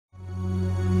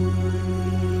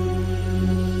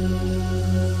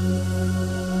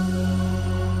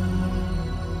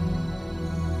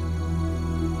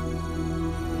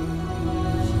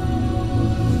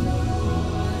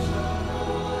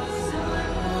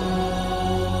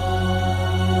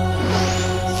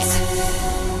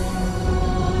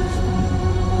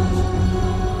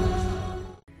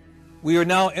We are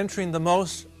now entering the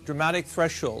most dramatic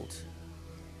threshold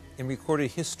in recorded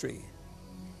history.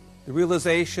 The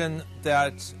realization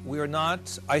that we are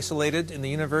not isolated in the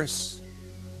universe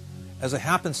as a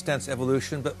happenstance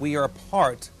evolution, but we are a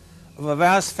part of a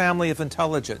vast family of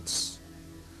intelligence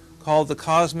called the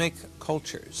cosmic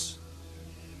cultures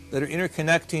that are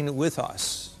interconnecting with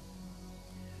us.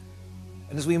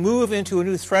 And as we move into a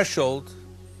new threshold,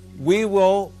 we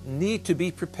will need to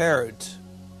be prepared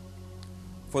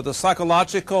for the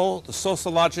psychological, the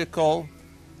sociological,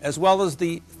 as well as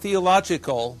the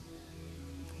theological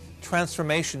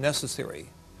transformation necessary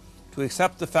to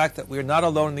accept the fact that we are not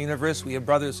alone in the universe. We have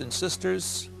brothers and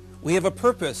sisters. We have a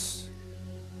purpose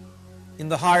in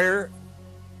the higher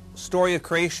story of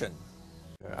creation.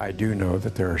 I do know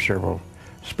that there are several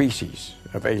species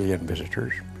of alien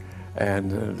visitors,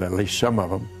 and at least some of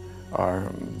them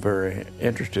are very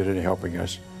interested in helping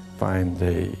us find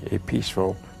a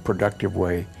peaceful, productive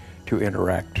way to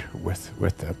interact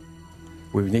with them.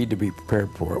 We need to be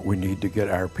prepared for it. We need to get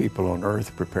our people on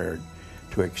Earth prepared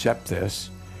to accept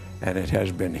this, and it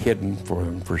has been hidden for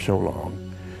them for so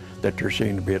long that there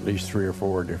seem to be at least 3 or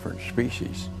 4 different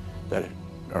species that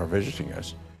are visiting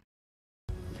us.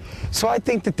 So I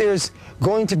think that there's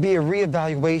going to be a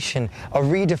reevaluation, a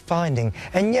redefining,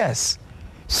 and yes,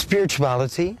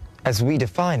 spirituality as we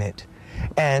define it,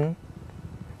 and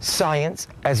science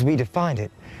as we define it,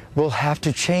 will have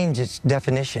to change its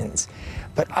definitions.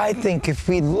 But I think if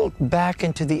we look back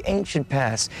into the ancient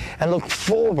past and look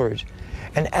forward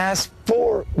and ask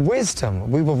for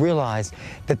wisdom, we will realize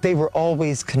that they were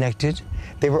always connected,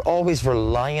 they were always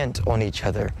reliant on each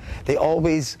other, they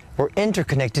always were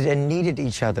interconnected and needed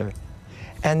each other,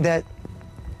 and that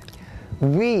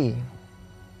we,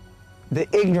 the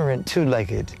ignorant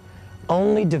two-legged,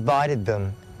 only divided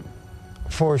them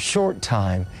for a short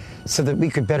time so that we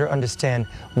could better understand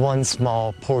one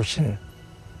small portion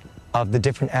of the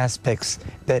different aspects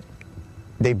that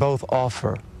they both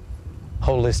offer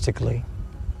holistically.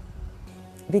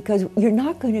 Because you're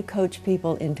not going to coach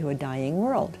people into a dying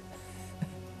world.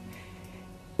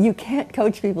 You can't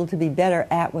coach people to be better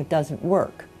at what doesn't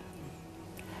work.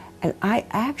 And I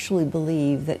actually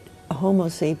believe that Homo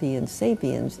sapiens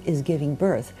sapiens is giving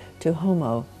birth to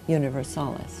Homo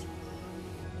universalis.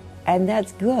 And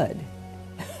that's good.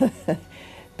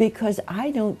 Because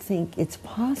I don't think it's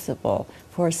possible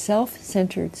for a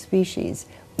self-centered species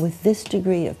with this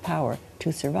degree of power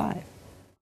to survive.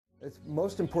 It's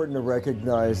most important to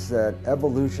recognize that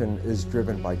evolution is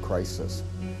driven by crisis.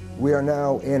 We are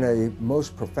now in a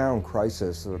most profound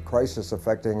crisis, a crisis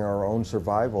affecting our own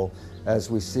survival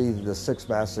as we see the 6th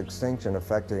mass extinction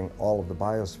affecting all of the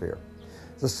biosphere.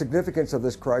 The significance of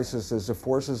this crisis is it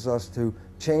forces us to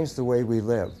change the way we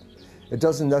live. It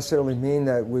doesn't necessarily mean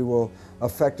that we will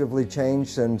effectively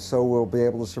change and so we'll be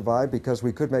able to survive, because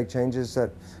we could make changes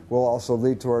that will also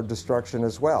lead to our destruction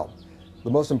as well. The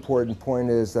most important point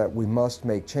is that we must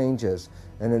make changes,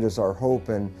 and it is our hope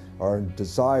and our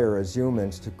desire as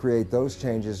humans to create those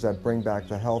changes that bring back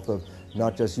the health of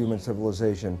not just human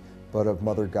civilization, but of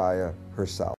Mother Gaia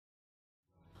herself.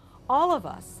 All of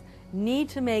us need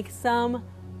to make some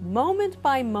moment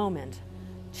by moment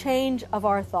change of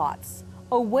our thoughts,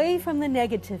 away from the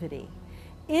negativity,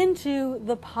 into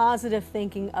the positive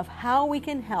thinking of how we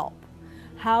can help,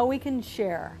 how we can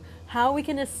share, how we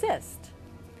can assist.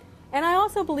 And I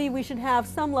also believe we should have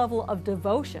some level of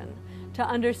devotion to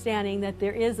understanding that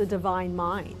there is a divine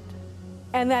mind.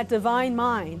 And that divine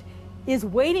mind is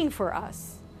waiting for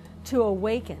us to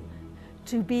awaken,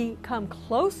 to become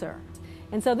closer.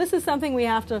 And so this is something we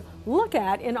have to look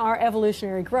at in our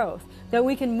evolutionary growth, that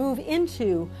we can move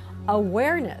into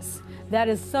awareness that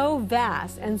is so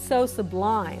vast and so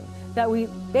sublime that we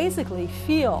basically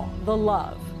feel the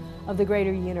love of the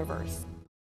greater universe.